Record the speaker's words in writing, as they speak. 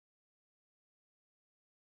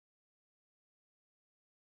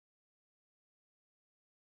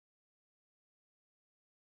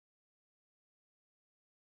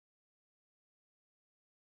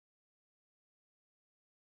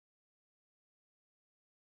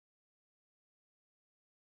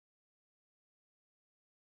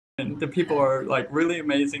The people are like really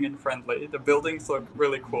amazing and friendly. The buildings look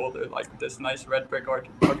really cool. They're like this nice red brick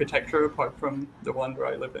architecture, apart from the one where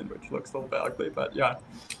I live in, which looks a little bit ugly. But yeah,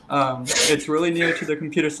 it's really near to the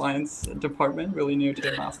computer science department, really near to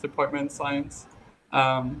the math department, science.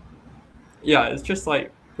 Yeah, it's just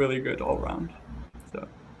like really good all around. So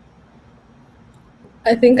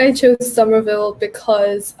I think I chose Somerville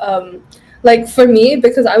because, like for me,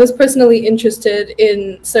 because I was personally interested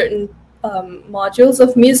in certain modules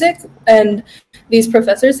of music, and these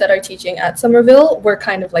professors that are teaching at Somerville were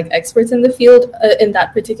kind of like experts in the field in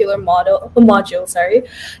that particular module. Sorry,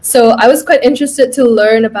 so I was quite interested to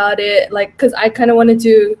learn about it, like because I kind of want to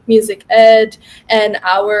do music ed, and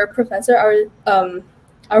our professor,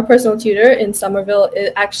 our personal tutor in Somerville,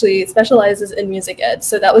 it actually specializes in music ed.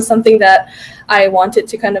 So that was something that I wanted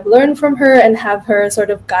to kind of learn from her and have her sort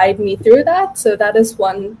of guide me through that. So that is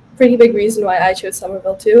one pretty big reason why I chose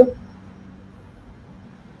Somerville too.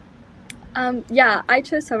 Yeah, I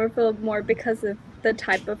chose Somerville more because of the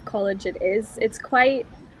type of college it is. It's quite,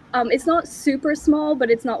 it's not super small, but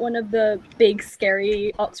it's not one of the big,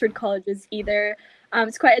 scary Oxford colleges either.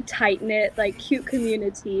 It's quite a tight-knit, like, cute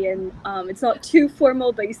community, and it's not too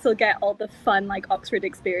formal, but you still get all the fun, like, Oxford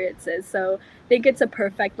experiences. So I think it's a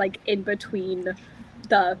perfect, like, in-between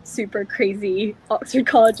the super crazy Oxford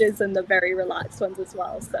colleges and the very relaxed ones as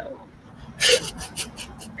well, so.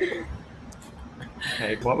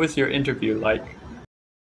 okay, what was your interview like?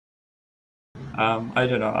 I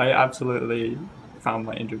don't know. I absolutely found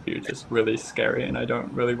my interview just really scary, and I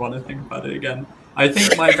don't really want to think about it again. I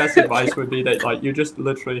think my best advice would be that like you just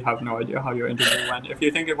literally have no idea how your interview went. If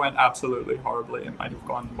you think it went absolutely horribly, it might have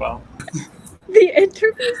gone well. The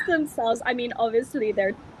interviews themselves, I mean, obviously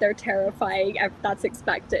they're terrifying. That's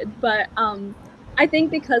expected, but I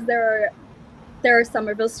think because there are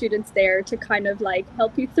Somerville students there to kind of like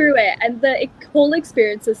help you through it, and the whole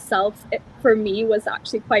experience itself for me was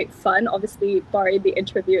actually quite fun, obviously barring the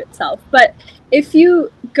interview itself. But if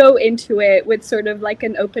you go into it with sort of like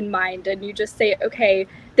an open mind and you just say, okay,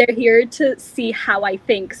 they're here to see how I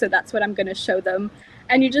think, so that's what I'm going to show them,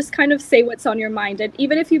 and you just kind of say what's on your mind, and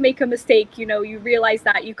even if you make a mistake, you know, you realize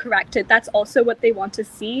that, you correct it, that's also what they want to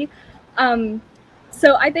see.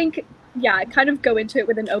 So I think, yeah, kind of go into it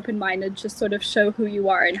with an open mind and just sort of show who you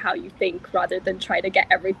are and how you think, rather than try to get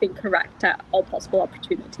everything correct at all possible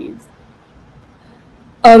opportunities.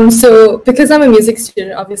 So because I'm a music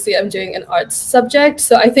student, obviously I'm doing an arts subject.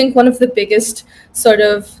 So I think one of the biggest sort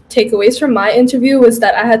of takeaways from my interview was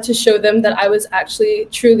that I had to show them that I was actually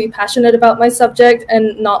truly passionate about my subject,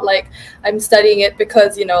 and not like I'm studying it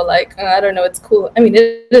because, you know, like, I don't know, it's cool. I mean,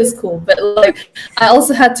 it is cool, but like I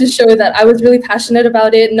also had to show that I was really passionate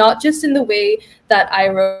about it, not just in the way that I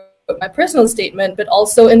wrote my personal statement, but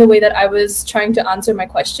also in the way that I was trying to answer my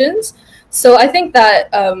questions. So I think that,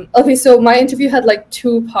 okay, so my interview had like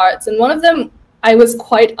two parts, and one of them I was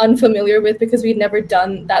quite unfamiliar with because we'd never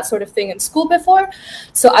done that sort of thing in school before.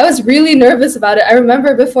 So I was really nervous about it. I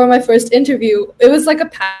remember before my first interview, it was like a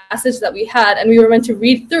passage that we had, and we were meant to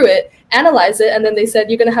read through it, analyze it, and then they said,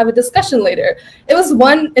 you're going to have a discussion later. It was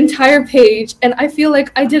one entire page, and I feel like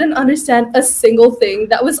I didn't understand a single thing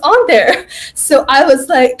that was on there. So I was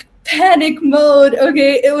like, panic mode.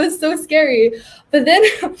 Okay, it was so scary. But then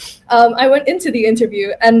I went into the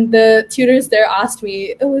interview, and the tutors there asked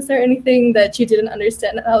me, oh, was there anything that you didn't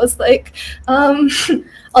understand? And I was like,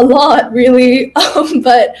 a lot, really.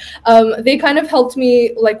 But they kind of helped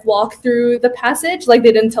me like walk through the passage. Like,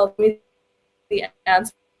 they didn't tell me the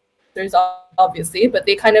answers, obviously, but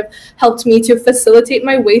they kind of helped me to facilitate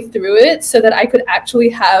my way through it so that I could actually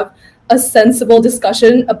have a sensible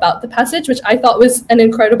discussion about the passage, which I thought was an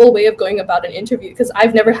incredible way of going about an interview, because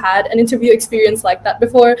I've never had an interview experience like that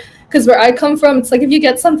before. Because where I come from, it's like if you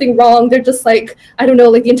get something wrong, they're just like, I don't know,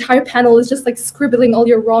 like the entire panel is just like scribbling all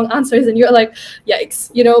your wrong answers, and you're like,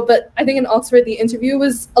 yikes, you know. But I think in Oxford, the interview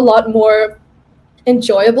was a lot more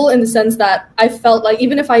enjoyable in the sense that I felt like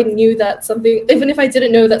even if I knew that something, even if I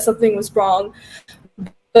didn't know that something was wrong,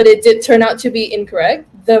 but it did turn out to be incorrect,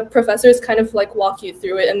 the professors kind of like walk you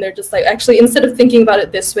through it, and they're just like, actually, instead of thinking about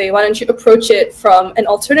it this way, why don't you approach it from an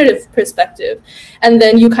alternative perspective? And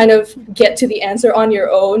then you kind of get to the answer on your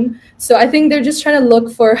own. So I think they're just trying to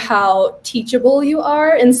look for how teachable you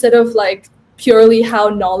are instead of like purely how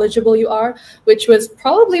knowledgeable you are, which was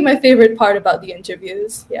probably my favorite part about the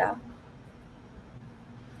interviews. Yeah.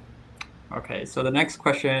 Okay, so the next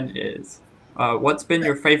question is, what's been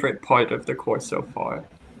your favorite part of the course so far?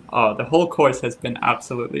 The whole course has been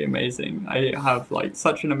absolutely amazing. I have like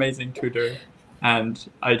such an amazing tutor, and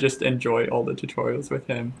I just enjoy all the tutorials with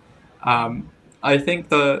him. I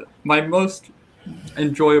think my most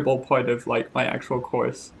enjoyable part of like my actual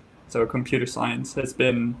course so computer science, has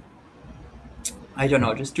been, I don't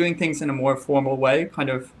know, just doing things in a more formal way, kind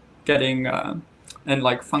of getting, and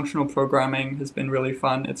like functional programming has been really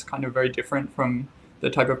fun. It's kind of very different from the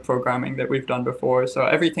type of programming that we've done before. So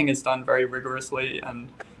everything is done very rigorously, and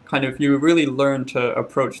kind of you really learn to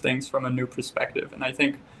approach things from a new perspective. And I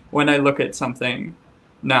think when I look at something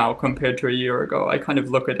now compared to a year ago, I kind of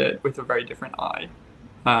look at it with a very different eye.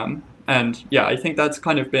 And yeah, I think that's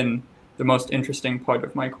kind of been the most interesting part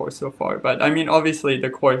of my course so far. But I mean, obviously the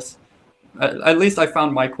course, at least I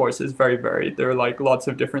found my course is very varied. There are like lots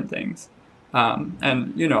of different things.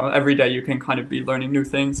 And you know, every day you can kind of be learning new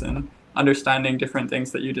things and understanding different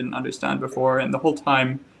things that you didn't understand before. And the whole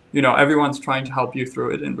time, you know, everyone's trying to help you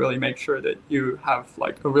through it and really make sure that you have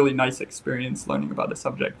like a really nice experience learning about a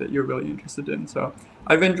subject that you're really interested in. So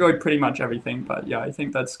I've enjoyed pretty much everything, but yeah, I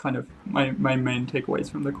think that's kind of my main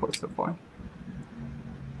takeaways from the course so far.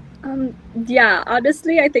 Yeah,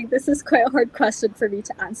 honestly, I think this is quite a hard question for me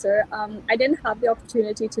to answer. I didn't have the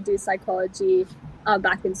opportunity to do psychology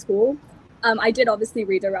back in school. I did obviously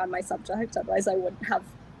read around my subject, otherwise I wouldn't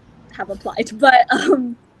have applied. But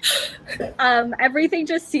everything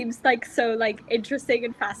just seems like so like interesting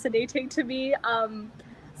and fascinating to me.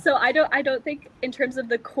 So I don't think in terms of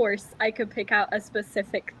the course I could pick out a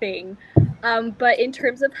specific thing. But in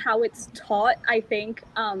terms of how it's taught, I think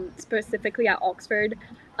specifically at Oxford,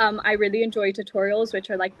 I really enjoy tutorials, which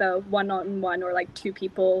are like the one-on-one or like two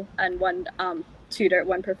people and one tutor,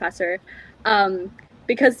 one professor.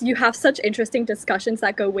 Because you have such interesting discussions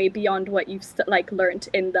that go way beyond what you've like learned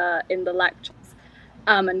in the lectures,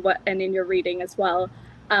 and in your reading as well.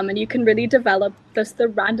 And you can really develop just the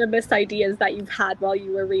randomest ideas that you've had while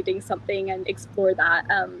you were reading something and explore that.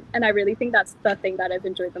 And I really think that's the thing that I've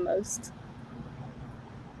enjoyed the most.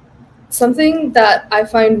 Something that I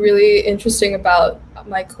find really interesting about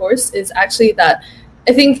my course is actually that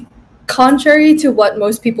I think, contrary to what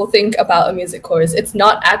most people think about a music course, it's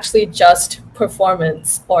not actually just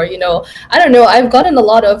performance, or, you know, I don't know, I've gotten a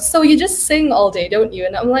lot of, so you just sing all day, don't you?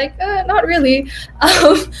 And I'm like, not really.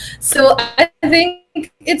 So I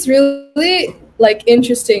think it's really like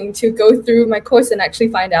interesting to go through my course and actually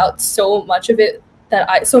find out so much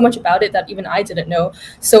about it that even I didn't know.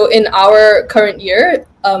 So in our current year,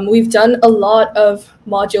 we've done a lot of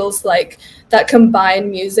modules like that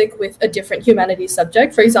combine music with a different humanities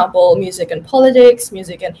subject. For example, music and politics,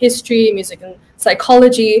 music and history, music and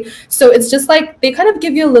psychology. So it's just like they kind of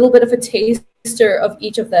give you a little bit of a taster of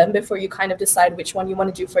each of them before you kind of decide which one you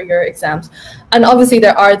want to do for your exams. And obviously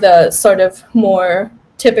there are the sort of more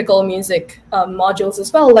typical music modules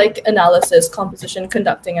as well, like analysis, composition,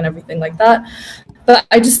 conducting, and everything like that. But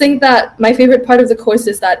I just think that my favorite part of the course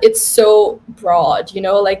is that it's so broad, you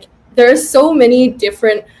know, like there are so many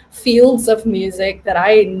different fields of music that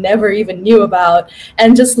I never even knew about,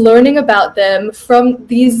 and just learning about them from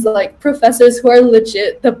these like professors who are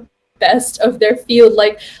legit the best of their field.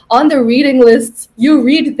 Like on the reading lists, you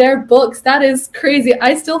read their books. That is crazy.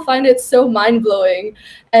 I still find it so mind-blowing.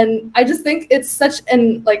 And I just think it's such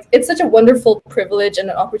a wonderful privilege and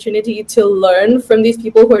an opportunity to learn from these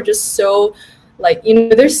people who are just so, like, you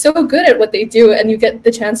know, they're so good at what they do, and you get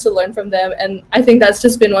the chance to learn from them. And I think that's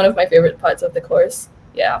just been one of my favorite parts of the course.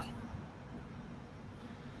 Yeah.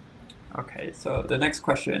 Okay, so the next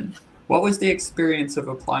question. What was the experience of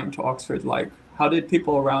applying to Oxford like? How did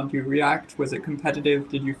people around you react? Was it competitive?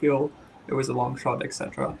 Did you feel it was a long shot,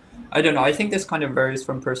 etc.? I don't know. I think this kind of varies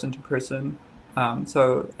from person to person.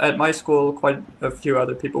 So at my school, quite a few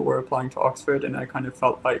other people were applying to Oxford, and I kind of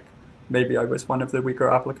felt like maybe I was one of the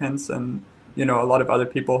weaker applicants. And, you know, a lot of other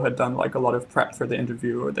people had done like a lot of prep for the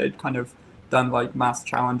interview, or they'd kind of done like math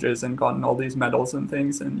challenges and gotten all these medals and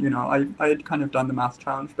things. And, you know, I had kind of done the math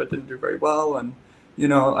challenge, but didn't do very well. And, you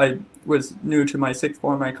know, I was new to my sixth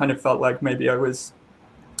form. I kind of felt like maybe I was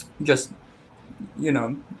just, you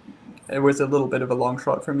know, it was a little bit of a long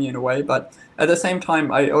shot for me in a way. But at the same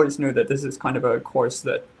time, I always knew that this is kind of a course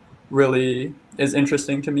that really is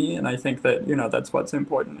interesting to me. And I think that, you know, that's what's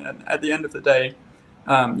important. And at the end of the day,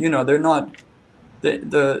 you know, they're not,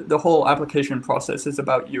 the whole application process is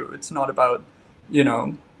about you. It's not about, you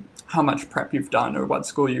know, how much prep you've done or what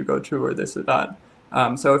school you go to or this or that.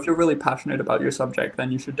 So if you're really passionate about your subject,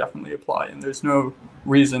 then you should definitely apply, and there's no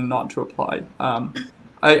reason not to apply.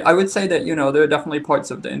 I would say that, you know, there are definitely parts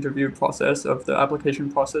of the interview process, of the application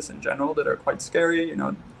process in general, that are quite scary, you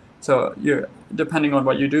know. So depending on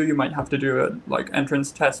what you do, you might have to do a like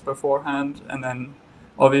entrance test beforehand, and then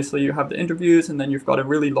obviously you have the interviews, and then you've got a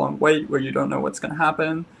really long wait where you don't know what's going to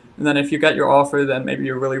happen. And then if you get your offer, then maybe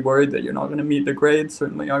you're really worried that you're not going to meet the grade.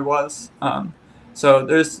 Certainly I was. So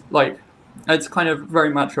there's like, it's kind of very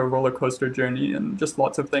much a roller coaster journey and just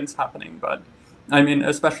lots of things happening. But I mean,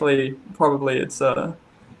 especially probably it's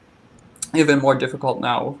even more difficult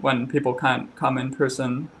now when people can't come in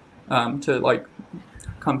person to like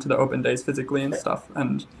come to the open days physically and stuff.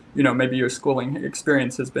 And you know, maybe your schooling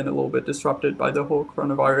experience has been a little bit disrupted by the whole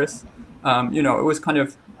coronavirus. You know, it was kind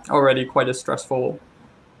of already quite a stressful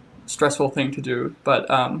thing to do. But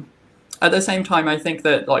at the same time, I think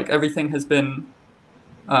that like everything has been,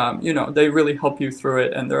 you know, they really help you through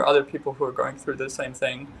it, and there are other people who are going through the same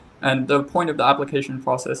thing. And the point of the application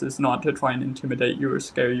process is not to try and intimidate you or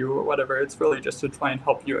scare you or whatever. It's really just to try and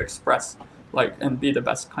help you express, like, and be the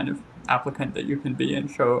best kind of applicant that you can be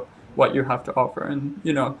and show what you have to offer. And,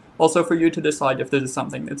 you know, also for you to decide if this is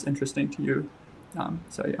something that's interesting to you.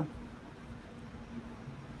 So, yeah.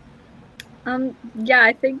 Yeah,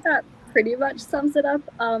 I think that pretty much sums it up.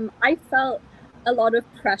 I felt a lot of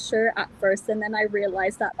pressure at first, and then I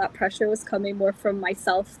realized that that pressure was coming more from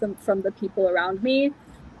myself than from the people around me.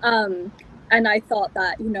 And I thought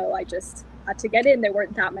that, you know, I just had to get in. There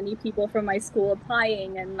weren't that many people from my school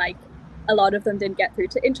applying, and like a lot of them didn't get through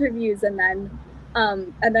to interviews. And then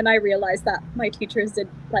I realized that my teachers did,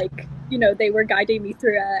 like, you know, they were guiding me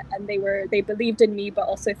through it, and they believed in me, but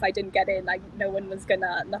also if I didn't get in, like nothing was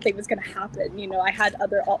gonna happen. You know, I had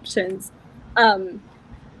other options.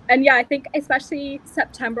 And yeah, I think especially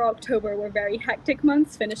September, October were very hectic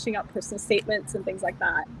months, finishing up personal statements and things like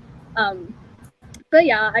that. But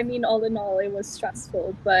yeah, I mean, all in all, it was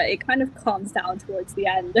stressful, but it kind of calms down towards the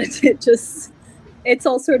end. It's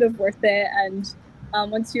all sort of worth it. And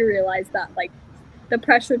once you realize that, like, the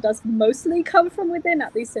pressure does mostly come from within,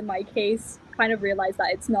 at least in my case, kind of realize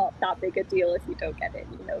that it's not that big a deal if you don't get it.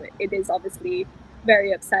 You know, it is obviously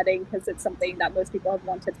very upsetting because it's something that most people have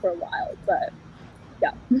wanted for a while, but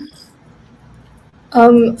yeah.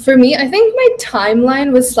 For me, I think my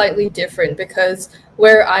timeline was slightly different because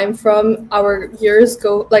where I'm from, our years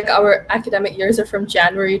go, like our academic years are from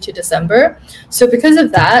January to December. So because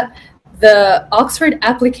of that, the Oxford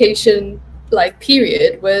application like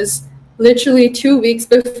period was literally 2 weeks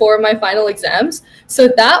before my final exams. So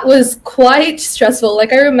that was quite stressful.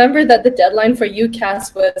 Like I remember that the deadline for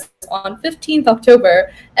UCAS was on 15th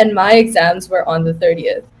October and my exams were on the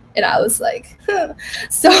 30th. And I was like, huh.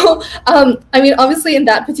 So, I mean, obviously in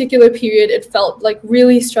that particular period, it felt like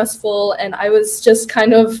really stressful. And I was just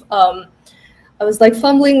kind of, I was like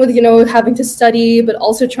fumbling with, you know, having to study, but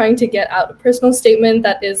also trying to get out a personal statement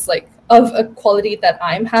that is like of a quality that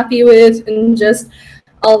I'm happy with and just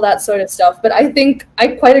all that sort of stuff. But I think I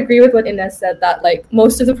quite agree with what Ines said, that like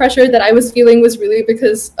most of the pressure that I was feeling was really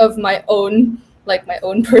because of my own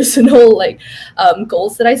personal like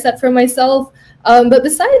goals that I set for myself. But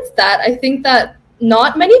besides that, I think that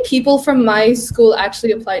not many people from my school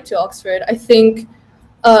actually applied to Oxford. I think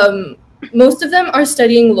most of them are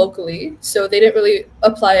studying locally, so they didn't really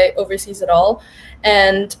apply overseas at all.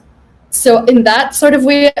 And so in that sort of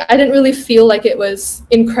way, I didn't really feel like it was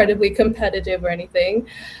incredibly competitive or anything.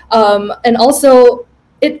 And also,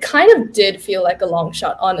 it kind of did feel like a long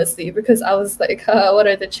shot, honestly, because I was like, what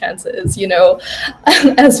are the chances, you know,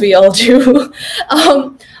 as we all do.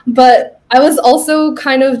 But I was also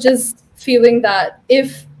kind of just feeling that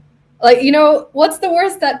if, like, you know, what's the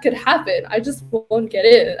worst that could happen? I just won't get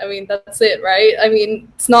in. I mean, that's it, right? I mean,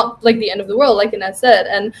 it's not like the end of the world, like Ines said.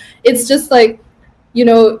 And it's just like, you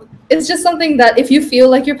know, it's just something that if you feel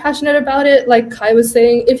like you're passionate about it, like Kai was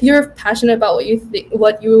saying, if you're passionate about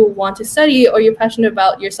what you want to study, or you're passionate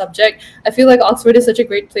about your subject, I feel like Oxford is such a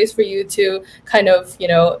great place for you to kind of, you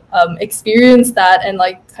know, experience that and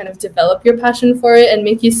like kind of develop your passion for it and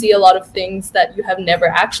make you see a lot of things that you have never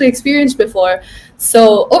actually experienced before.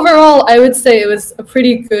 So overall, I would say it was a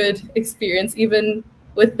pretty good experience, even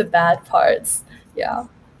with the bad parts. Yeah.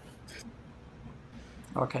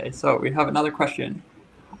 Okay, so we have another question.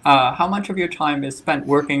 How much of your time is spent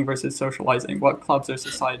working versus socializing? What clubs or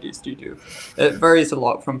societies do you do? It varies a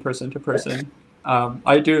lot from person to person.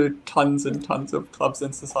 I do tons and tons of clubs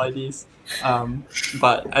and societies,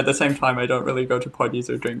 but at the same time, I don't really go to parties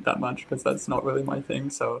or drink that much because that's not really my thing.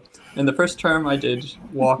 So in the first term, I did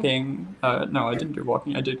walking. No, I didn't do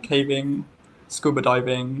walking. I did caving, scuba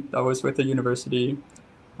diving. That was with the university.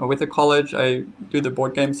 With the college, I do the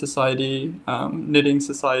board game society, knitting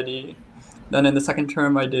society. Then in the second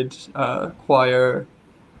term, I did choir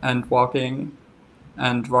and walking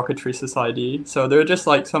and rocketry society. So there are just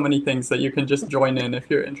like so many things that you can just join in if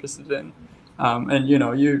you're interested in. And, you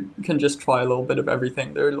know, you can just try a little bit of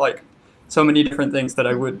everything. There are like so many different things that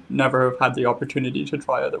I would never have had the opportunity to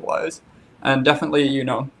try otherwise. And definitely, you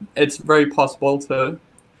know, it's very possible to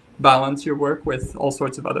balance your work with all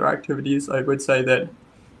sorts of other activities. I would say that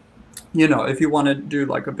you know, if you want to do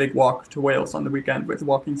like a big walk to Wales on the weekend with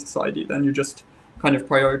Walking Society, then you just kind of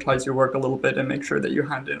prioritize your work a little bit and make sure that you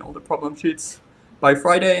hand in all the problem sheets by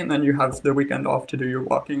Friday, and then you have the weekend off to do your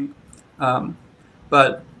walking.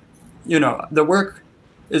 But, you know, the work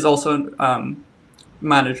is also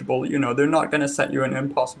manageable. You know, they're not going to set you an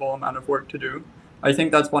impossible amount of work to do. I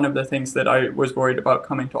think that's one of the things that I was worried about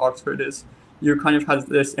coming to Oxford is you kind of have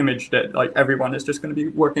this image that like everyone is just going to be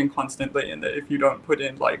working constantly, and that if you don't put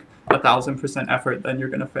in like 1,000% effort, then you're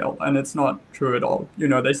going to fail. And it's not true at all. You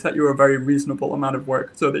know, they set you a very reasonable amount of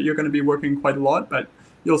work so that you're going to be working quite a lot, but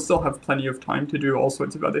you'll still have plenty of time to do all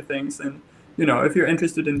sorts of other things. And, you know, if you're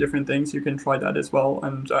interested in different things, you can try that as well.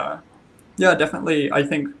 And yeah, definitely, I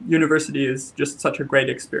think university is just such a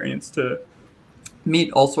great experience to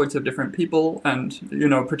meet all sorts of different people. And, you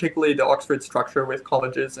know, particularly the Oxford structure with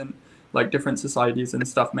colleges and like different societies and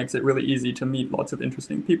stuff makes it really easy to meet lots of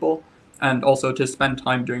interesting people, and also to spend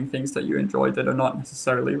time doing things that you enjoy that are not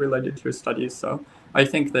necessarily related to your studies. So I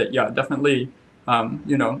think that, yeah, definitely,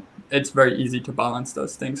 you know, it's very easy to balance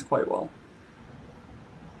those things quite well.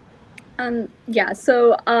 Yeah,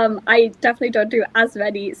 so I definitely don't do as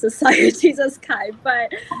many societies as Kai,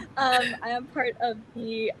 but I am part of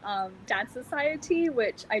the dance society,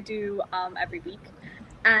 which I do every week.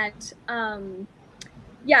 And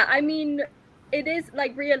yeah, I mean, it is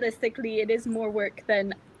like realistically, it is more work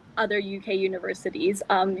than other UK universities.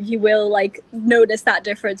 You will like notice that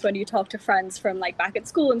difference when you talk to friends from like back at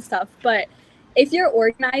school and stuff. But if you're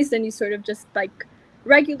organized and you sort of just like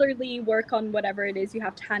regularly work on whatever it is you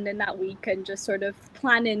have to hand in that week and just sort of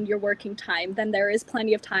plan in your working time, then there is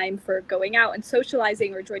plenty of time for going out and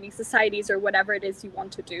socializing or joining societies or whatever it is you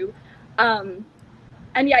want to do. And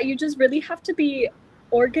yeah, you just really have to be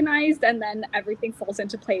organized, and then everything falls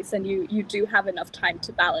into place, and you do have enough time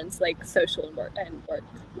to balance like social and work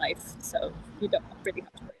life, so you don't really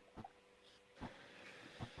have to worry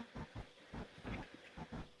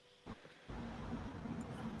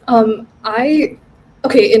about that.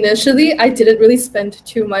 Okay, initially I didn't really spend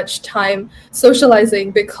too much time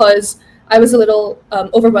socializing because I was a little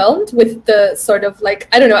overwhelmed with the sort of like,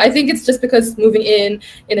 I don't know, I think it's just because moving in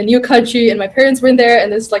a new country and my parents weren't there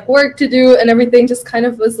and there's like work to do and everything just kind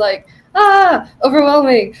of was like,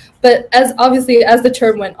 overwhelming. But as the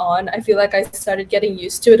term went on, I feel like I started getting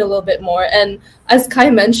used to it a little bit more. And as Kai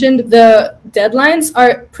mentioned, the deadlines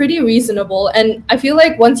are pretty reasonable. And I feel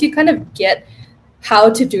like once you kind of get how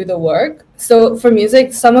to do the work. So for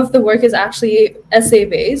music, some of the work is actually essay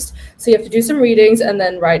based. So you have to do some readings and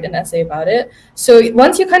then write an essay about it. So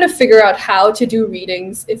once you kind of figure out how to do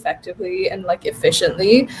readings effectively and like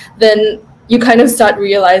efficiently, then you kind of start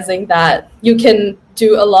realizing that you can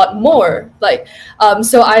do a lot more. Like,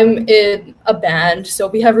 so I'm in a band, so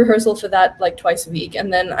we have rehearsal for that like twice a week.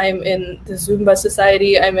 And then I'm in the Zumba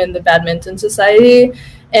society, I'm in the badminton society,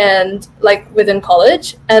 and like within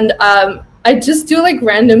college. And I just do like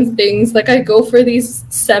random things. Like I go for these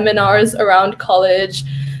seminars around college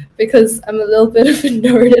because I'm a little bit of a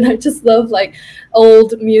nerd and I just love like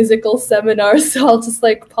old musical seminars. So I'll just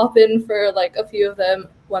like pop in for like a few of them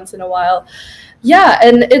once in a while. Yeah,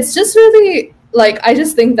 and it's just really like, I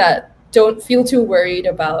just think that don't feel too worried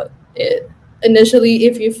about it. Initially,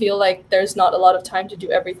 if you feel like there's not a lot of time to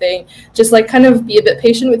do everything, just like kind of be a bit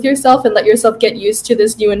patient with yourself and let yourself get used to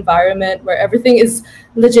this new environment where everything is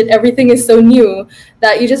legit, everything is so new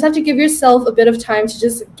that you just have to give yourself a bit of time to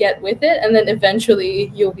just get with it, and then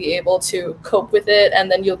eventually you'll be able to cope with it, and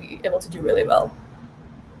then you'll be able to do really well.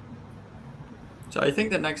 So I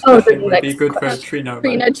think the next question would be good for Trina.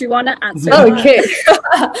 Trina, do you want to answer? Okay.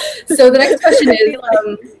 So the next question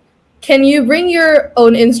is, can you bring your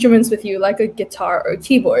own instruments with you, like a guitar or a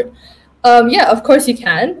keyboard? Yeah, of course you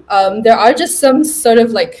can. There are just some sort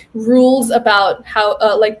of like rules about how,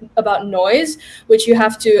 about noise, which you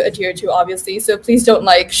have to adhere to, obviously. So please don't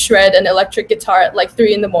like shred an electric guitar at like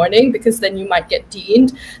 3 a.m, because then you might get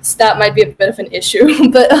deaned. So that might be a bit of an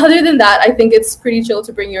issue. But other than that, I think it's pretty chill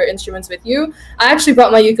to bring your instruments with you. I actually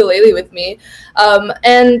brought my ukulele with me.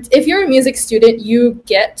 And if you're a music student, you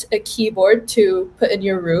get a keyboard to put in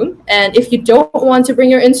your room. And if you don't want to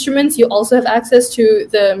bring your instruments, you also have access to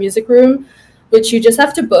the music room, which you just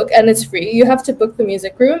have to book, and it's free. You have to book the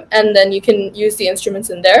music room, and then you can use the instruments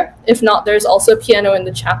in there. If not, there's also a piano in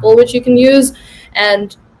the chapel, which you can use.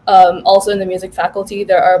 And also in the music faculty,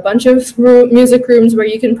 there are a bunch of music rooms where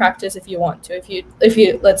you can practice if you want to. If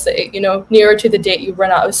you let's say, you know, nearer to the date you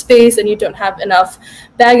run out of space and you don't have enough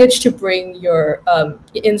baggage to bring your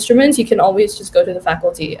instruments, you can always just go to the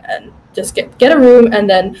faculty and just get a room, and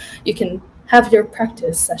then you can have your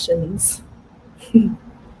practice sessions.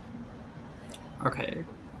 Okay.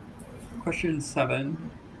 Question 7.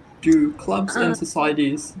 do clubs and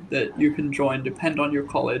societies that you can join depend on your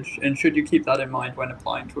college, and should you keep that in mind when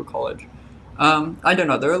applying to a college? I don't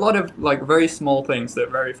know. There are a lot of like very small things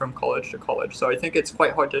that vary from college to college, so I think it's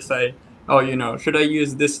quite hard to say, oh, you know, should I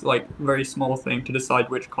use this like very small thing to decide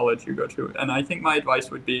which college you go to? And I think my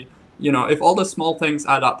advice would be, you know, if all the small things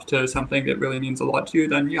add up to something that really means a lot to you,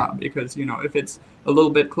 then yeah, because, you know, if it's a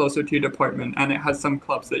little bit closer to your department and it has some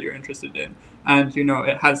clubs that you're interested in, and, you know,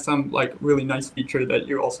 it has some like really nice feature that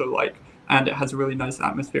you also like, and it has a really nice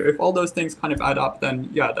atmosphere. If all those things kind of add up, then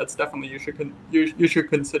yeah, that's definitely, you should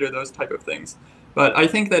consider those type of things. But I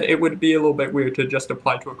think that it would be a little bit weird to just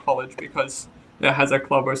apply to a college because it has a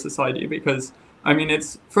club or society, because I mean,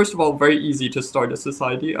 it's first of all very easy to start a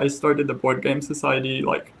society. I started the board game society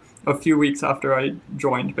like a few weeks after I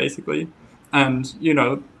joined, basically, and you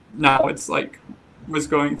know, now it's like was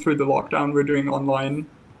going through the lockdown, we're doing online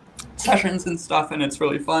sessions and stuff, and it's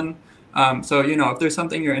really fun. So, you know, if there's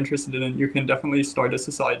something you're interested in, you can definitely start a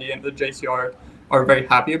society, and the JCR are very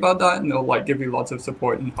happy about that, and they'll like give you lots of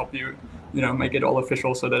support and help you, you know, make it all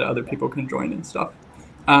official so that other people can join and stuff.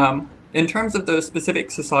 In terms of the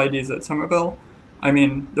specific societies at Somerville, I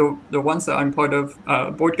mean, the ones that I'm part of,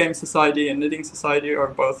 Board Game Society and Knitting Society, are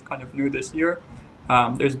both kind of new this year.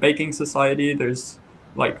 There's Baking Society, there's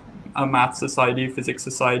like a Math Society, Physics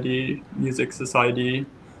Society, Music Society.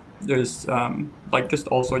 There's like just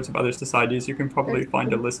all sorts of other societies. You can probably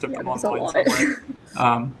find a list of them online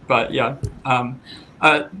somewhere. But yeah,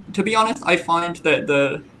 to be honest, I find that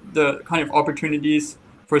the kind of opportunities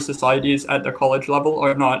for societies at the college level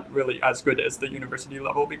are not really as good as the university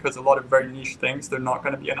level, because a lot of very niche things, there are not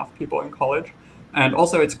going to be enough people in college. And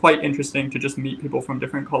also it's quite interesting to just meet people from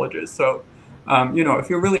different colleges. So, you know, if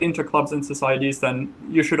you're really into clubs and societies, then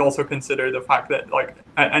you should also consider the fact that like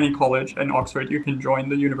at any college in Oxford, you can join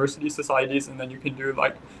the university societies, and then you can do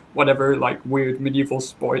like whatever like weird medieval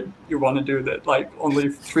sport you want to do that like only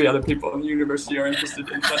 3 other people in the university are interested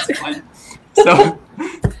in. That's fine. So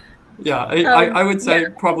yeah, I would say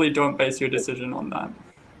probably don't base your decision on that.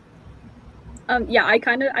 Yeah, I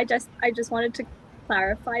just wanted to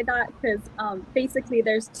clarify that, because basically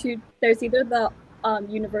there's either the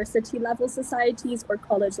university level societies or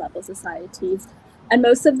college level societies, and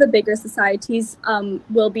most of the bigger societies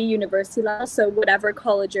will be university level, so whatever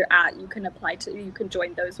college you're at, you can apply to, you can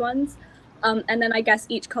join those ones. And then I guess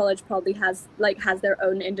each college probably has their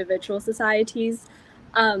own individual societies.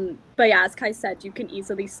 But yeah, as Kai said, you can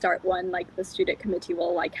easily start one, like the student committee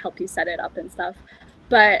will like help you set it up and stuff.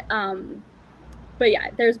 But yeah,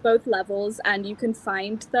 there's both levels, and you can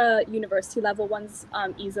find the university level ones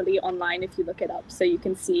easily online if you look it up. So you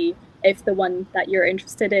can see if the one that you're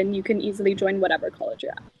interested in, you can easily join whatever college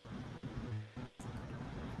you're at.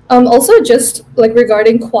 Also, just like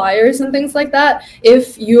regarding choirs and things like that,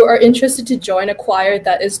 if you are interested to join a choir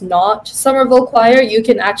that is not Somerville Choir, you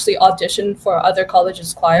can actually audition for other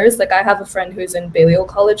colleges' choirs. Like I have a friend who's in Balliol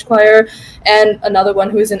College Choir and another one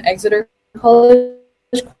who's in Exeter College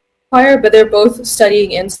Choir, but they're both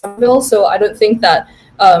studying in Somerville, so I don't think that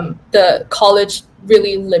the college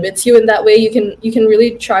really limits you in that way. You can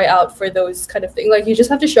really try out for those kind of things. Like you just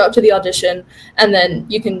have to show up to the audition, and then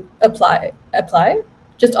you can apply.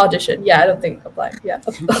 Just audition. Yeah, I don't think apply. Yeah,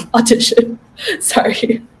 audition.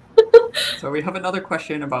 Sorry. So we have another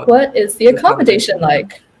question about what is the accommodation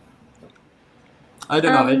like? I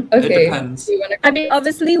don't know. It depends. I mean,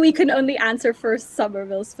 obviously, we can only answer for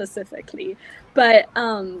Somerville specifically, but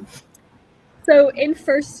so in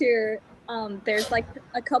first year, there's like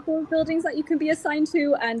a couple of buildings that you can be assigned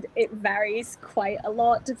to, and it varies quite a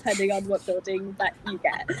lot depending on what building that you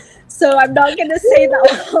get. So I'm not going to say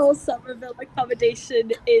that whole Somerville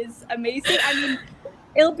accommodation is amazing. I mean,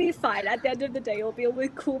 it'll be fine. At the end of the day, you'll be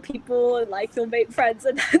with cool people, and like you'll make friends,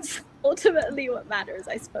 and that's ultimately what matters,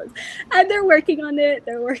 I suppose. And they're working on it.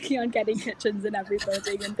 They're working on getting kitchens in every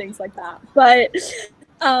building and things like that. But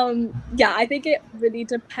yeah, I think it really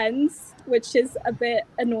depends, which is a bit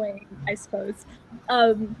annoying, I suppose.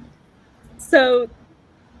 So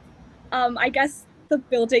I guess the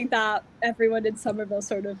building that everyone in Somerville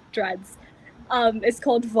sort of dreads is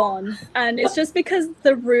called Vaughan, and it's just because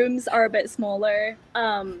the rooms are a bit smaller,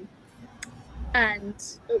 and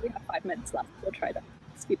we have 5 minutes left, we'll try to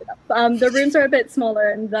speed it up. The rooms are a bit smaller,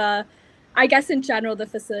 and I guess in general the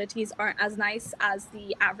facilities aren't as nice as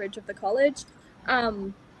the average of the college.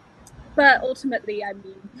 But ultimately, I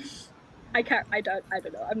mean, I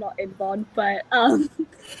don't know, I'm not in Vaughan, but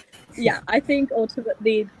yeah, I think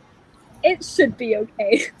ultimately it should be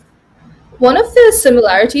okay. One of the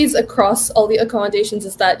similarities across all the accommodations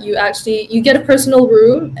is that you get a personal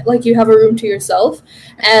room, like you have a room to yourself,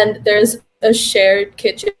 and there's a shared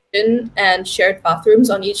kitchen and shared bathrooms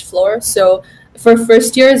on each floor. So for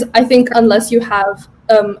first years, I think unless you have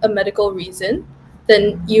a medical reason,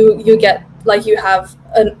 then you get like you have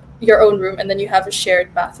your own room and then you have a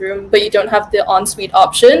shared bathroom, but you don't have the ensuite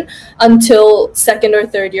option until second or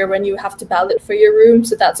third year when you have to ballot for your room.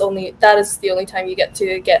 So that is the only time you get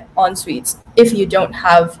to get ensuites if you don't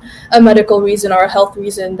have a medical reason or a health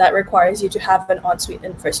reason that requires you to have an ensuite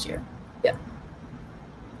in first year. Yeah.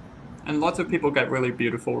 And lots of people get really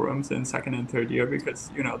beautiful rooms in second and third year because,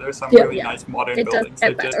 you know, there's some really nice modern buildings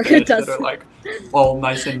that just finished that are like all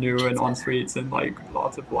nice and new and en suites and like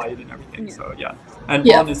lots of light and everything. Yeah. So yeah. And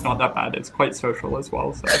bond is not that bad. It's quite social as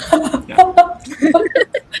well. So yeah.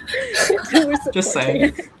 Just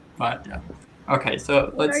saying. But yeah. Okay,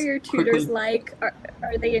 so let's. What are your tutors like?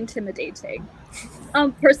 Are they intimidating?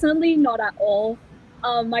 Personally, not at all.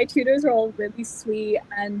 My tutors are all really sweet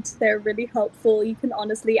and they're really helpful. You can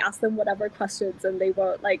honestly ask them whatever questions and they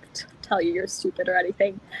won't like tell you you're stupid or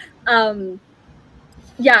anything.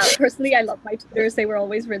 Yeah, personally, I love my tutors. They were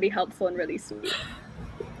always really helpful and really sweet.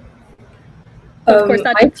 Of course,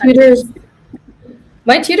 my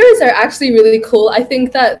tutors are actually really cool. I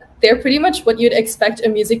think that they're pretty much what you'd expect a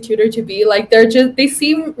music tutor to be. Like they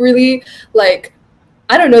seem really like,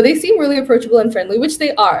 I don't know, they seem really approachable and friendly, which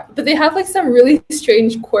they are, but they have like some really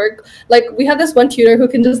strange quirk. Like we have this one tutor who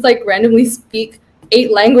can just like randomly speak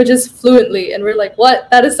 8 languages fluently, and we're like, what?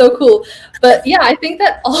 That is so cool. But yeah, I think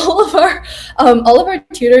that all of our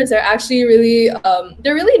tutors are actually really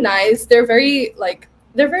they're really nice. They're very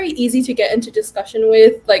easy to get into discussion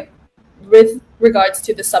with, like with regards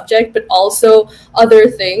to the subject, but also other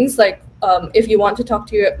things like if you want to talk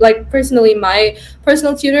to your, like personally, my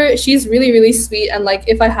personal tutor, she's really, really sweet. And like,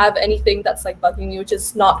 if I have anything that's like bugging me, which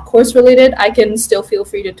is not course related, I can still feel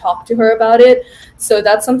free to talk to her about it. So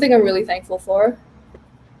that's something I'm really thankful for.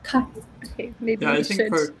 Okay, maybe I think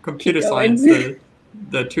for computer science,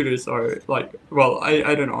 the tutors are like, well,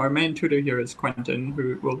 I don't know. Our main tutor here is Quentin,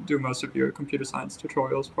 who will do most of your computer science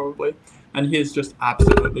tutorials probably. And he is just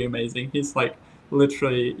absolutely amazing. He's like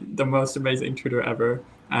literally the most amazing tutor ever.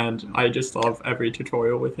 And I just love every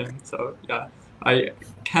tutorial with him. So yeah, I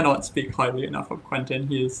cannot speak highly enough of Quentin.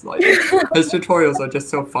 He is like, his tutorials are just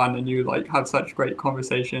so fun and you like have such great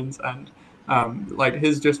conversations, and like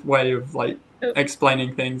his just way of like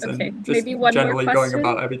explaining things and just generally going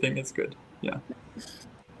about everything is good. Yeah.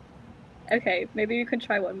 Okay, maybe we could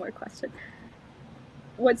try one more question.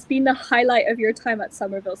 What's been the highlight of your time at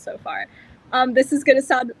Somerville so far? This is going to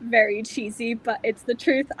sound very cheesy, but it's the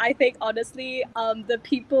truth. I think, honestly, the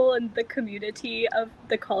people and the community of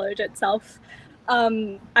the college itself,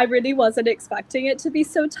 I really wasn't expecting it to be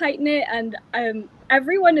so tight-knit, and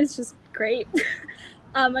everyone is just great.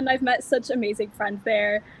 And I've met such amazing friends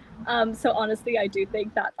there. So honestly, I do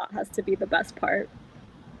think that has to be the best part.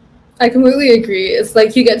 I completely agree. It's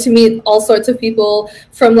like you get to meet all sorts of people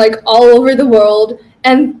from like all over the world,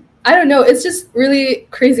 and I don't know, it's just really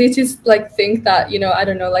crazy to like think that, you know, I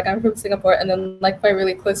don't know, like I'm from Singapore and then like my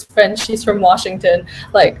really close friend, she's from Washington.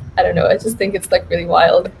 Like, I don't know, I just think it's like really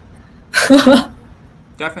wild.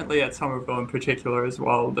 Definitely at Somerville in particular as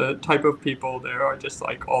well. The type of people there are just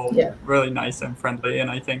like all really nice and friendly.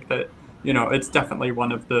 And I think that, you know, it's definitely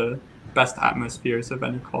one of the best atmospheres of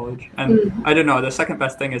any college. And I don't know, the second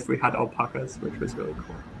best thing is we had alpacas, which was really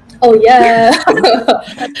cool. Oh yeah,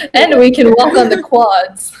 and we can walk on the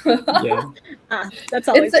quads. Yeah, that's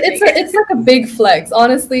always it's like a big flex.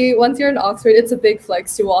 Honestly, once you're in Oxford, it's a big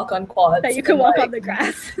flex to walk on quads. That you can walk on the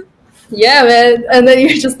grass. Yeah, man, and then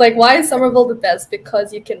you're just like, why is Somerville the best?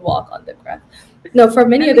 Because you can walk on the grass. No, for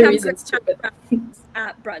many other reasons too.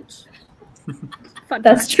 At brunch.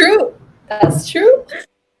 That's true. That's true.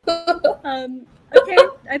 Okay,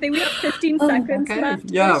 I think we have 15 seconds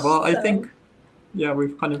left. Yeah, well, I think. Yeah,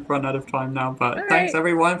 we've kind of run out of time now, but thanks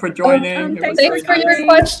everyone for joining. Thanks for your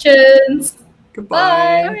questions.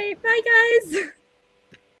 Goodbye. All right, bye guys.